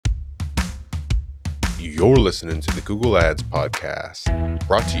You're listening to the Google Ads Podcast,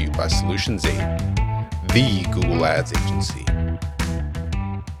 brought to you by Solutions 8, the Google Ads agency.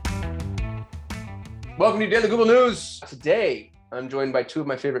 Welcome to Daily Google News. Today, I'm joined by two of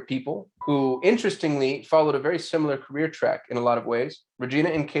my favorite people who, interestingly, followed a very similar career track in a lot of ways. Regina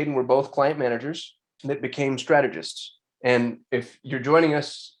and Caden were both client managers that became strategists. And if you're joining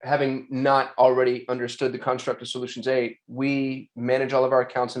us having not already understood the construct of Solutions 8, we manage all of our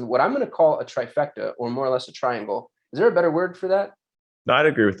accounts in what I'm going to call a trifecta, or more or less a triangle. Is there a better word for that? No, I'd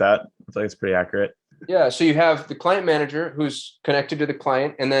agree with that. I think it's pretty accurate. Yeah. So you have the client manager who's connected to the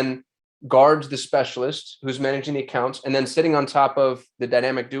client, and then guards the specialist who's managing the accounts. And then sitting on top of the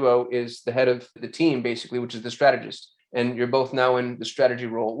dynamic duo is the head of the team, basically, which is the strategist. And you're both now in the strategy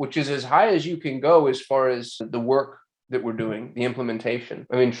role, which is as high as you can go as far as the work that we're doing, the implementation.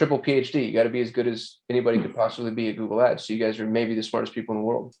 I mean, triple PhD, you got to be as good as anybody could possibly be at Google Ads. So you guys are maybe the smartest people in the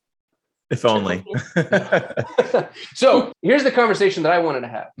world. If only. So here's the conversation that I wanted to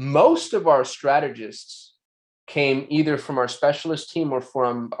have. Most of our strategists came either from our specialist team or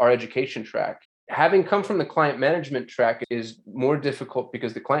from our education track. Having come from the client management track is more difficult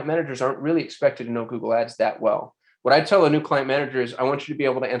because the client managers aren't really expected to know Google Ads that well. What I tell a new client manager is I want you to be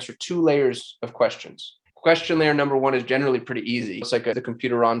able to answer two layers of questions. Question layer number one is generally pretty easy. It's like the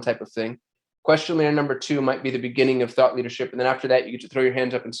computer on type of thing. Question layer number two might be the beginning of thought leadership. And then after that, you get to throw your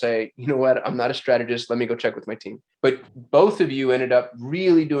hands up and say, you know what, I'm not a strategist. Let me go check with my team. But both of you ended up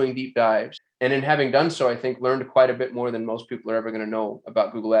really doing deep dives. And in having done so, I think learned quite a bit more than most people are ever going to know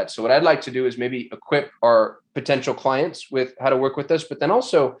about Google Ads. So what I'd like to do is maybe equip our potential clients with how to work with us, but then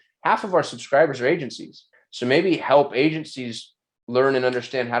also half of our subscribers are agencies. So maybe help agencies learn and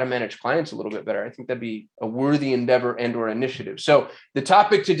understand how to manage clients a little bit better. I think that'd be a worthy endeavor and or initiative. So the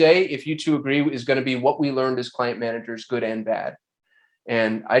topic today, if you two agree, is going to be what we learned as client managers, good and bad.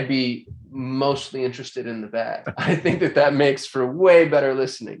 And I'd be mostly interested in the bad. I think that makes for way better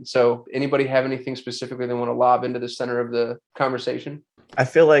listening. So anybody have anything specifically they want to lob into the center of the conversation? I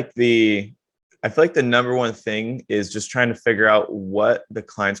feel like the number one thing is just trying to figure out what the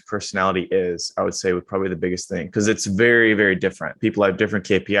client's personality is. I would say would probably the biggest thing, because it's very, very different. People have different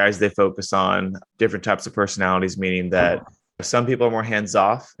KPIs they focus on, different types of personalities, meaning that some people are more hands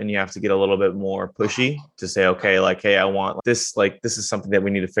off and you have to get a little bit more pushy to say, okay, like, hey, I want this, like, this is something that we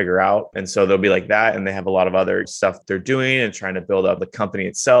need to figure out. And so they'll be like that. And they have a lot of other stuff they're doing and trying to build up the company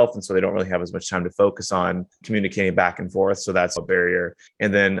itself. And so they don't really have as much time to focus on communicating back and forth. So that's a barrier.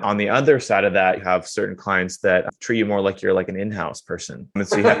 And then on the other side of that, you have certain clients that treat you more like you're like an in-house person. And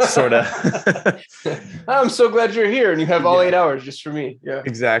so you have to sort of... I'm so glad you're here and you have all 8 hours just for me. Yeah,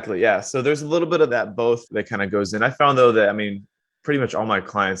 exactly. Yeah. So there's a little bit of that both that kind of goes in. I found though that, I mean, pretty much all my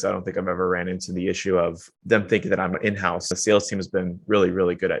clients, I don't think I've ever ran into the issue of them thinking that I'm in-house. The sales team has been really,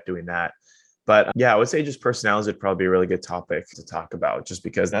 really good at doing that. But yeah, I would say just personalities would probably be a really good topic to talk about, just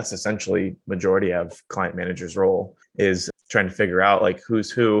because that's essentially majority of client manager's role is trying to figure out like who's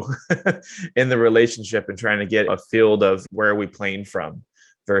who in the relationship and trying to get a field of where are we playing from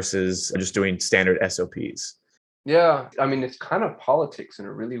versus just doing standard SOPs. Yeah. I mean, it's kind of politics in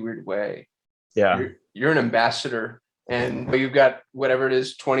a really weird way. Yeah. You're an ambassador. And you've got whatever it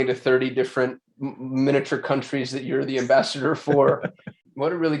is, 20 to 30 different miniature countries that you're the ambassador for.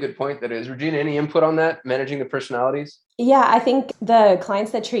 What a really good point that is. Regina, any input on that, managing the personalities? Yeah, I think the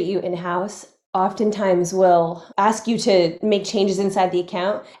clients that treat you in-house oftentimes will ask you to make changes inside the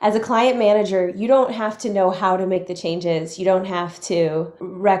account. As a client manager, you don't have to know how to make the changes. You don't have to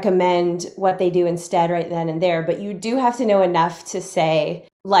recommend what they do instead right then and there, but you do have to know enough to say,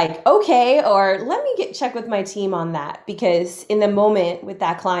 like, okay, or let me check with my team on that, because in the moment with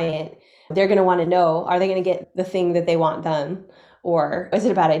that client, they're going to want to know, are they going to get the thing that they want done, or is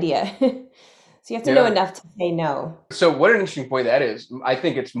it a bad idea? So you have to know enough to say no. So what an interesting point that is. I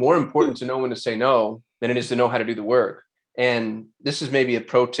think it's more important to know when to say no than it is to know how to do the work. And this is maybe a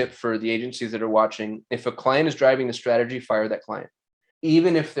pro tip for the agencies that are watching. If a client is driving the strategy, fire that client,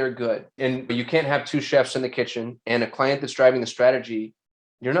 even if they're good. And you can't have two chefs in the kitchen and a client that's driving the strategy.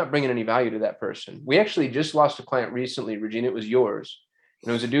 You're not bringing any value to that person. We actually just lost a client recently, Regina, it was yours.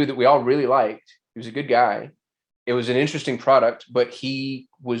 And it was a dude that we all really liked. He was a good guy. It was an interesting product, but he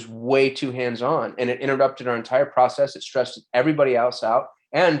was way too hands-on and it interrupted our entire process. It stressed everybody else out.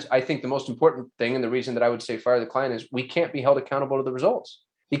 And I think the most important thing, and the reason that I would say fire the client, is we can't be held accountable to the results.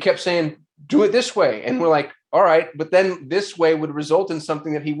 He kept saying, do it this way. And we're like, all right, but then this way would result in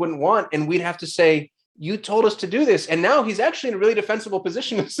something that he wouldn't want. And we'd have to say, you told us to do this. And now he's actually in a really defensible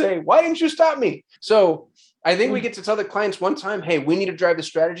position to say, why didn't you stop me? So I think we get to tell the clients one time, hey, we need to drive the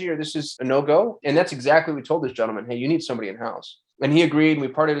strategy or this is a no-go. And that's exactly what we told this gentleman. Hey, you need somebody in-house. And he agreed. And we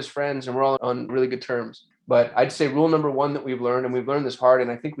parted as friends and we're all on really good terms. But I'd say rule number one that we've learned, and we've learned this hard, and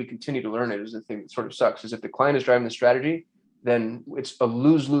I think we continue to learn it, is the thing that sort of sucks, is if the client is driving the strategy, then it's a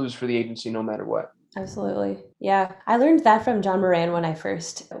lose-lose for the agency no matter what. Absolutely. Yeah. I learned that from John Moran when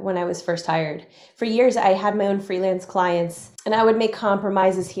I was first hired. For years, I had my own freelance clients and I would make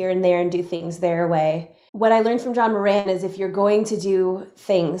compromises here and there and do things their way. What I learned from John Moran is if you're going to do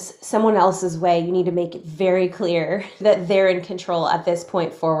things someone else's way, you need to make it very clear that they're in control at this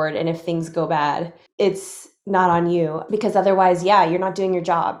point forward. And if things go bad, it's not on you, because otherwise, you're not doing your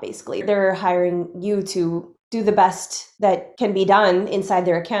job, basically. They're hiring you to do the best that can be done inside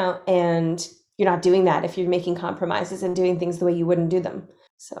their account. And you're not doing that if you're making compromises and doing things the way you wouldn't do them.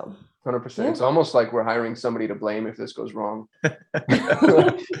 So 100%. Yeah. It's almost like we're hiring somebody to blame if this goes wrong. I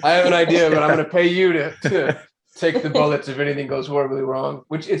have an idea, but I'm going to pay you to take the bullets if anything goes horribly wrong.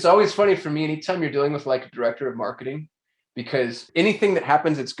 Which it's always funny for me anytime you're dealing with like a director of marketing, because anything that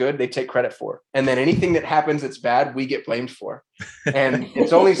happens that's good, they take credit for. And then anything that happens that's bad, we get blamed for. And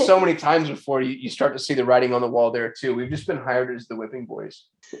it's only so many times before you start to see the writing on the wall there too. We've just been hired as the whipping boys.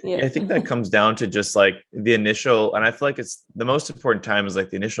 Yeah. I think that comes down to just like the initial, and I feel like it's the most important time is like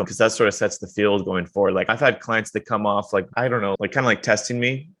the initial, because that sort of sets the field going forward. Like I've had clients that come off like, I don't know, like kind of like testing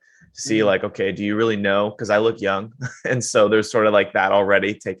me to see like, okay, do you really know? Because I look young. And so there's sort of like that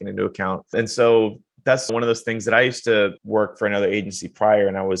already taken into account. And so that's one of those things that I used to work for another agency prior,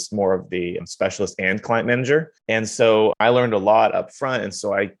 and I was more of the specialist and client manager. And so I learned a lot up front. And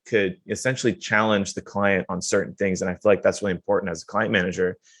so I could essentially challenge the client on certain things. And I feel like that's really important as a client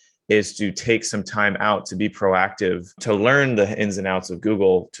manager, is to take some time out to be proactive, to learn the ins and outs of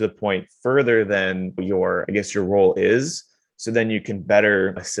Google to the point further than your role is. So then you can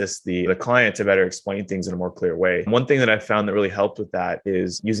better assist the client to better explain things in a more clear way. One thing that I found that really helped with that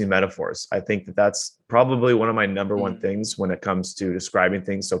is using metaphors. I think that that's probably one of my number one things when it comes to describing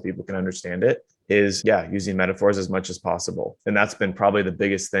things so people can understand it, is using metaphors as much as possible. And that's been probably the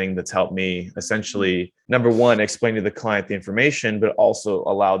biggest thing that's helped me essentially, number one, explain to the client the information, but also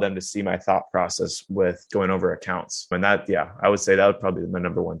allow them to see my thought process with going over accounts. And that, I would say that would probably be my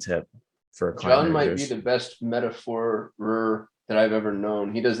number one tip. John might be the best metaphorer that I've ever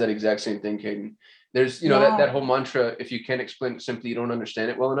known. He does that exact same thing, Caden. There's, that whole mantra, if you can't explain it simply, you don't understand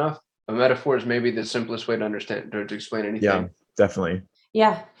it well enough. A metaphor is maybe the simplest way to understand or to explain anything. Yeah, definitely.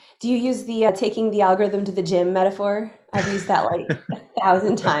 Yeah. Do you use the taking the algorithm to the gym metaphor? I've used that like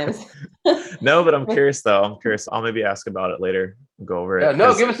 1,000 times. No, but I'm curious though. I'll maybe ask about it later. Go over it.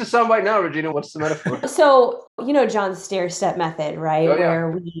 No, give us the soundbite now, Regina. What's the metaphor? So, John's stair-step method, right? Oh, yeah.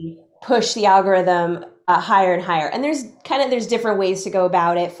 Where we push the algorithm higher and higher. And there's different ways to go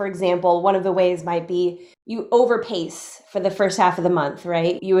about it. For example, one of the ways might be you overpace for the first half of the month,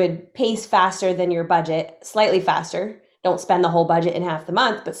 right? You would pace faster than your budget, slightly faster. Don't spend the whole budget in half the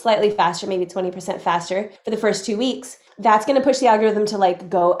month, but slightly faster, maybe 20% faster for the first 2 weeks. That's going to push the algorithm to like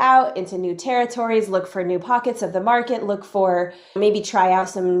go out into new territories, look for new pockets of the market, look for maybe try out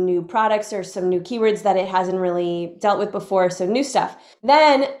some new products or some new keywords that it hasn't really dealt with before. So new stuff.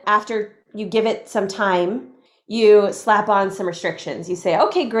 Then after you give it some time, you slap on some restrictions. You say,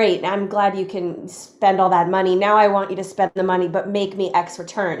 okay, great. I'm glad you can spend all that money. Now I want you to spend the money, but make me X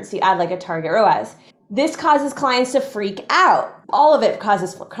returns. So you add like a target ROAS. This causes clients to freak out. All of it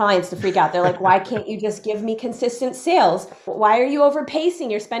causes clients to freak out. They're like, why can't you just give me consistent sales? Why are you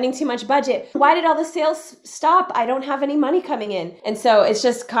overpacing? You're spending too much budget. Why did all the sales stop? I don't have any money coming in. And so it's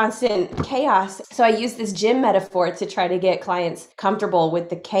just constant chaos. So I use this gym metaphor to try to get clients comfortable with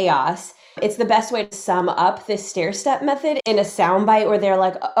the chaos. It's the best way to sum up this stair-step method in a soundbite where they're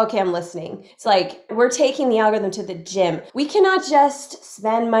like, okay, I'm listening. It's like, we're taking the algorithm to the gym. We cannot just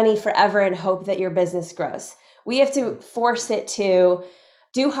spend money forever and hope that your business grows. We have to force it to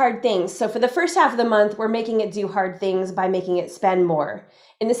do hard things. So for the first half of the month, we're making it do hard things by making it spend more.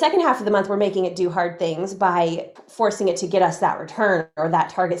 In the second half of the month, we're making it do hard things by forcing it to get us that return or that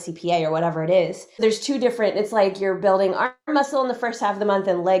target CPA or whatever it is. There's two different, it's like you're building arm muscle in the first half of the month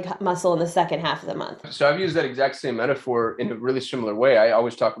and leg muscle in the second half of the month. So I've used that exact same metaphor in a really similar way. I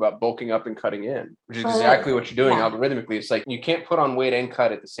always talk about bulking up and cutting in, which is exactly what you're doing algorithmically. It's like you can't put on weight and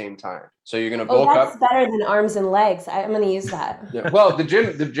cut at the same time. So you're going to bulk up. That's better than arms and legs. I'm going to use that. Yeah. Well, the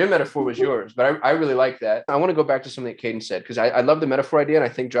gym metaphor was yours, but I really like that. I want to go back to something that Caden said, because I love the metaphor idea. And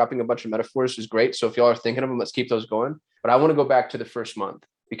I think dropping a bunch of metaphors is great. So if y'all are thinking of them, let's keep those going. But I want to go back to the first month,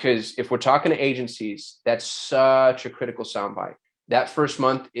 because if we're talking to agencies, that's such a critical soundbite. That first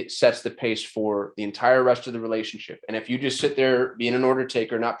month, it sets the pace for the entire rest of the relationship. And if you just sit there being an order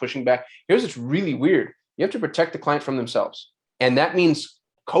taker, not pushing back, here's what's really weird. You have to protect the client from themselves. And that means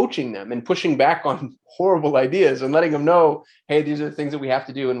coaching them and pushing back on horrible ideas and letting them know, hey, these are the things that we have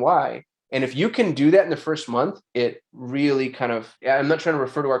to do and why. And if you can do that in the first month, it really kind of, I'm not trying to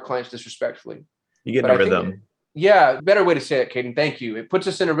refer to our clients disrespectfully. You get in a rhythm. Better way to say it, Caden. Thank you. It puts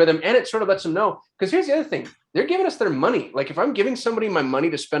us in a rhythm and it sort of lets them know. Because here's the other thing. They're giving us their money. Like if I'm giving somebody my money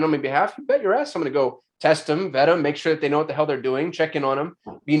to spend on my behalf, you bet your ass I'm going to go test them, vet them, make sure that they know what the hell they're doing, check in on them,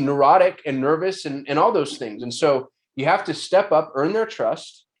 be neurotic and nervous and all those things. And so you have to step up, earn their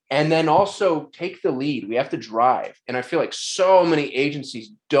trust, and then also take the lead. We have to drive. And I feel like so many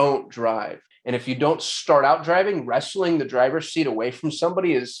agencies don't drive. And if you don't start out driving, wrestling the driver's seat away from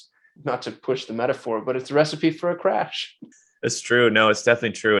somebody is, not to push the metaphor, but it's a recipe for a crash. It's true. No, it's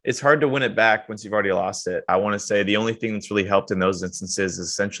definitely true. It's hard to win it back once you've already lost it. I want to say the only thing that's really helped in those instances is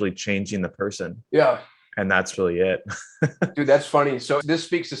essentially changing the person. Yeah. And that's really it. Dude, that's funny. So this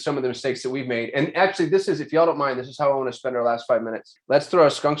speaks to some of the mistakes that we've made. And actually, this is, if y'all don't mind, this is how I want to spend our last 5 minutes. Let's throw our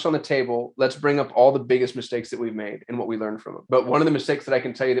skunks on the table. Let's bring up all the biggest mistakes that we've made and what we learned from them. But one of the mistakes that I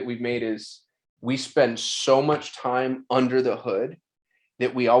can tell you that we've made is we spend so much time under the hood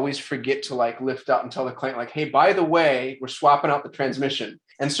that we always forget to like lift out and tell the client like, hey, by the way, we're swapping out the transmission.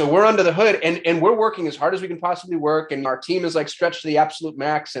 And so we're under the hood and we're working as hard as we can possibly work. And our team is like stretched to the absolute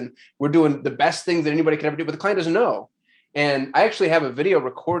max. And we're doing the best things that anybody could ever do, but the client doesn't know. And I actually have a video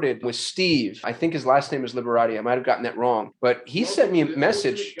recorded with Steve. I think his last name is Liberati. I might've gotten that wrong, but he sent me a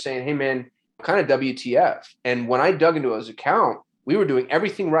message saying, hey man, kind of WTF. And when I dug into his account, we were doing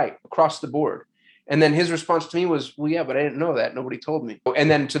everything right across the board. And then his response to me was, well, yeah, but I didn't know that. Nobody told me.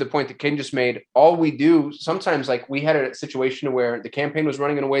 And then to the point that Ken just made, all we do sometimes, like we had a situation where the campaign was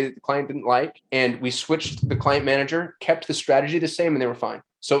running in a way that the client didn't like. And we switched the client manager, kept the strategy the same, and they were fine.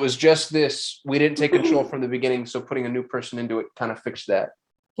 So it was just this, we didn't take control from the beginning. So putting a new person into it kind of fixed that.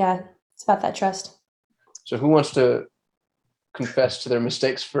 Yeah, it's about that trust. So who wants to confess to their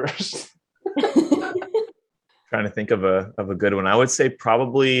mistakes first? Trying to think of a good one. I would say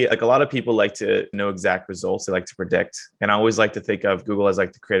probably like a lot of people like to know exact results. They like to predict. And I always like to think of Google as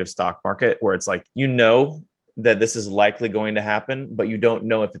like the creative stock market, where it's like, you know that this is likely going to happen, but you don't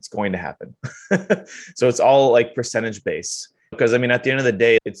know if it's going to happen. So it's all like percentage based. Because I mean, at the end of the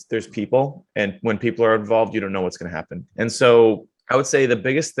day, there's people. And when people are involved, you don't know what's going to happen. And so I would say the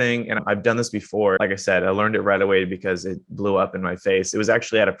biggest thing, and I've done this before, like I said, I learned it right away because it blew up in my face. It was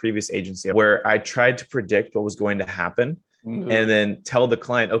actually at a previous agency where I tried to predict what was going to happen and then tell the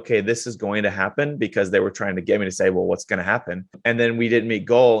client, okay, this is going to happen, because they were trying to get me to say, well, what's going to happen? And then we didn't meet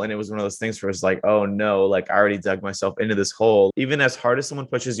goal. And it was one of those things where it's like, oh no, like I already dug myself into this hole. Even as hard as someone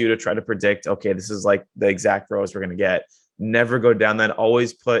pushes you to try to predict, okay, this is like the exact ROAS we're going to get. Never go down that.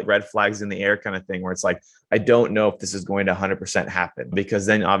 Always put red flags in the air kind of thing, where it's like, I don't know if this is going to 100% happen, because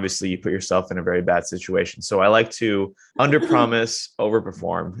then obviously you put yourself in a very bad situation. So I like to under promise, over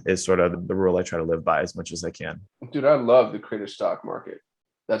perform is sort of the rule I try to live by as much as I can. Dude, I love the creative stock market.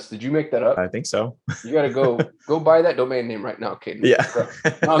 Did you make that up? I think so. You got to go buy that domain name right now, Caden. Yeah.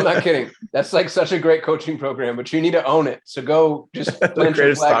 No, I'm not kidding. That's like such a great coaching program, but you need to own it. So go just the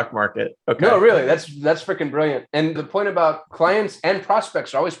creative stock market. Okay. No, really, that's freaking brilliant. And the point about clients and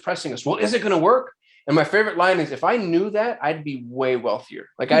prospects are always pressing us. Well, is it going to work? And my favorite line is, if I knew that, I'd be way wealthier.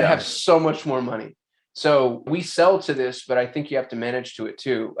 Like I'd have so much more money. So we sell to this, but I think you have to manage to it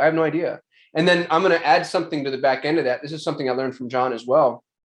too. I have no idea. And then I'm going to add something to the back end of that. This is something I learned from John as well.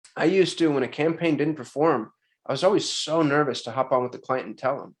 I used to, when a campaign didn't perform, I was always so nervous to hop on with the client and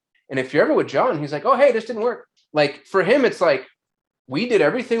tell him. And if you're ever with John, he's like, oh, hey, this didn't work. Like for him, it's like, we did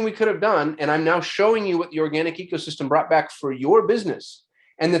everything we could have done. And I'm now showing you what the organic ecosystem brought back for your business.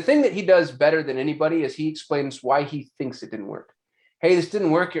 And the thing that he does better than anybody is he explains why he thinks it didn't work. Hey, this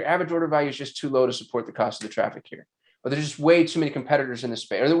didn't work. Your average order value is just too low to support the cost of the traffic here. Or there's just way too many competitors in the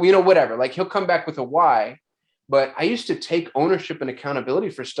space, or, whatever. Like he'll come back with a why. But I used to take ownership and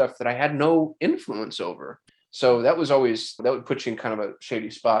accountability for stuff that I had no influence over. So that would put you in kind of a shady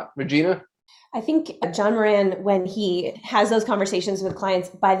spot. Regina? I think John Moran, when he has those conversations with clients,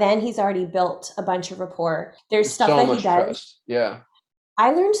 by then he's already built a bunch of rapport. There's stuff that he does. Trust. Yeah.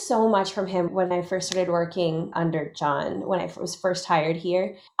 I learned so much from him when I first started working under John, when I was first hired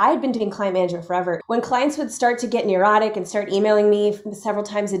here. I had been doing client management forever. When clients would start to get neurotic and start emailing me several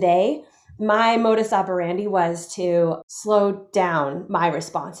times a day, my modus operandi was to slow down my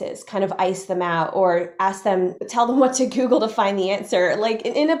responses, kind of ice them out, or tell them what to Google to find the answer, like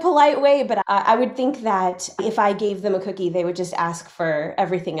in a polite way. But I would think that if I gave them a cookie, they would just ask for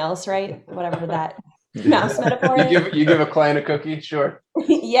everything else, right? Whatever that mouse metaphor is. You give a client a cookie, sure.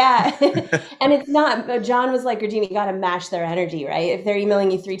 Yeah. And it's not, but John was like, Regina, you got to match their energy, right? If they're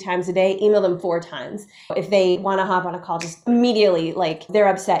emailing you 3 times a day, email them 4 times. If they want to hop on a call, just immediately, like, they're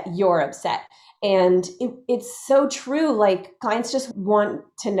upset, you're upset. And it's so true. Like, clients just want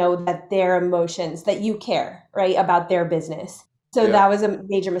to know that their emotions, that you care, right, about their business. So that was a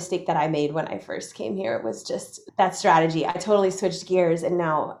major mistake that I made when I first came here. It was just that strategy. I totally switched gears, and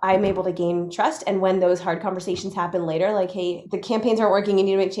now I'm able to gain trust. And when those hard conversations happen later, like, hey, the campaigns aren't working, you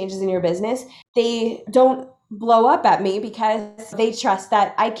need to make changes in your business, they don't blow up at me because they trust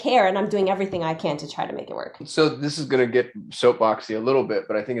that I care and I'm doing everything I can to try to make it work. So this is going to get soapboxy a little bit,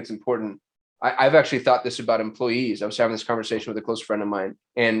 but I think it's important. I've actually thought this about employees. I was having this conversation with a close friend of mine,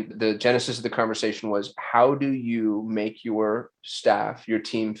 and the genesis of the conversation was, how do you make your staff, your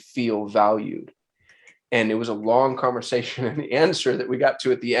team, feel valued? And it was a long conversation. And the answer that we got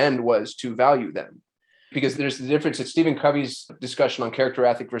to at the end was to value them. Because there's the difference. It's Stephen Covey's discussion on character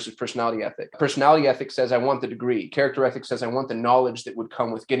ethic versus personality ethic. Personality ethic says, I want the degree. Character ethic says, I want the knowledge that would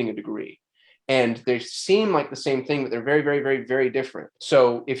come with getting a degree. And they seem like the same thing, but they're very, very, very, very different.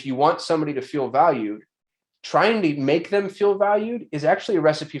 So if you want somebody to feel valued, trying to make them feel valued is actually a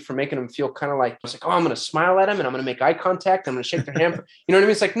recipe for making them feel kind of like, it's like, oh, I'm going to smile at them and I'm going to make eye contact. I'm going to shake their hand. You know what I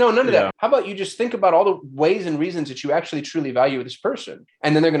mean? It's like, no, none of that. How about you just think about all the ways and reasons that you actually truly value this person?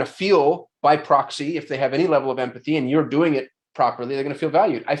 And then they're going to feel by proxy, if they have any level of empathy and you're doing it properly, they're going to feel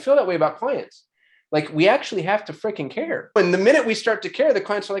valued. I feel that way about clients. Like, we actually have to freaking care. And the minute we start to care, the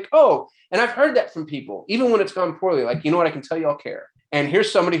clients are like, oh, and I've heard that from people, even when it's gone poorly, like, you know what, I can tell you I'll care. And here's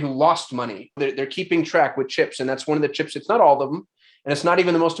somebody who lost money. They're keeping track with chips. And that's one of the chips. It's not all of them. And it's not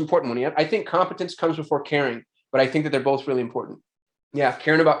even the most important one yet. I think competence comes before caring, but I think that they're both really important. Yeah,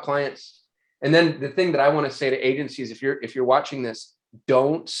 caring about clients. And then the thing that I want to say to agencies, if you're watching this,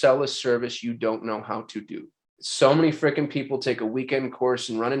 don't sell a service you don't know how to do. So many freaking people take a weekend course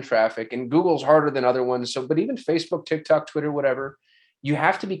and run in traffic, and Google's harder than other ones. So, but even Facebook, TikTok, Twitter, whatever, you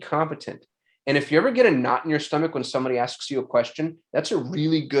have to be competent. And if you ever get a knot in your stomach when somebody asks you a question, that's a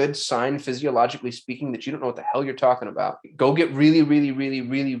really good sign, physiologically speaking, that you don't know what the hell you're talking about. Go get really, really, really,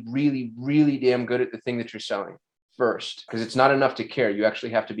 really, really, really damn good at the thing that you're selling first, because it's not enough to care. You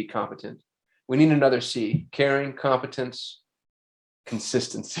actually have to be competent. We need another C: caring, competence,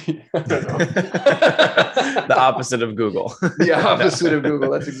 consistency. The opposite of Google. The opposite of Google.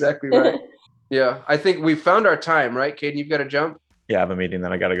 That's exactly right. Yeah. I think we found our time, right? Caden, you've got to jump. Yeah, I have a meeting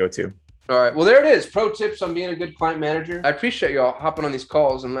that I got to go to. All right. Well, there it is. Pro tips on being a good client manager. I appreciate y'all hopping on these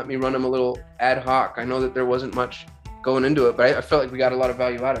calls and let me run them a little ad hoc. I know that there wasn't much going into it, but I felt like we got a lot of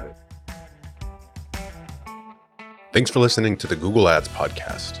value out of it. Thanks for listening to the Google Ads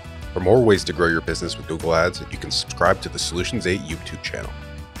podcast. For more ways to grow your business with Google Ads, you can subscribe to the Solutions 8 YouTube channel.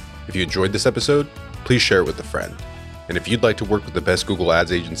 If you enjoyed this episode, please share it with a friend. And if you'd like to work with the best Google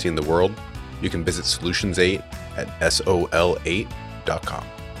Ads agency in the world, you can visit Solutions 8 at sol8.com.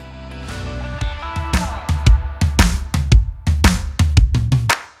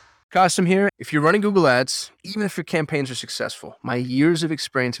 Kasim here. If you're running Google Ads, even if your campaigns are successful, my years of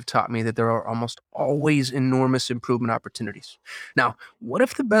experience have taught me that there are almost always enormous improvement opportunities. Now, what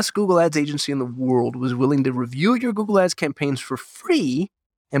if the best Google Ads agency in the world was willing to review your Google Ads campaigns for free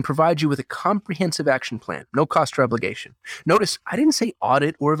and provide you with a comprehensive action plan, no cost or obligation? Notice, I didn't say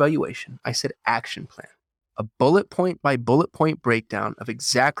audit or evaluation. I said action plan. A bullet point by bullet point breakdown of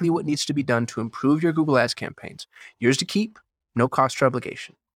exactly what needs to be done to improve your Google Ads campaigns. Yours to keep, no cost or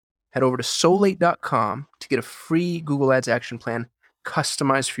obligation. Head over to sol8.com to get a free Google Ads action plan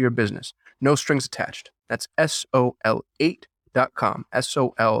customized for your business. No strings attached. That's sol8.com.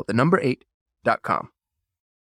 SOL, the number 8.com.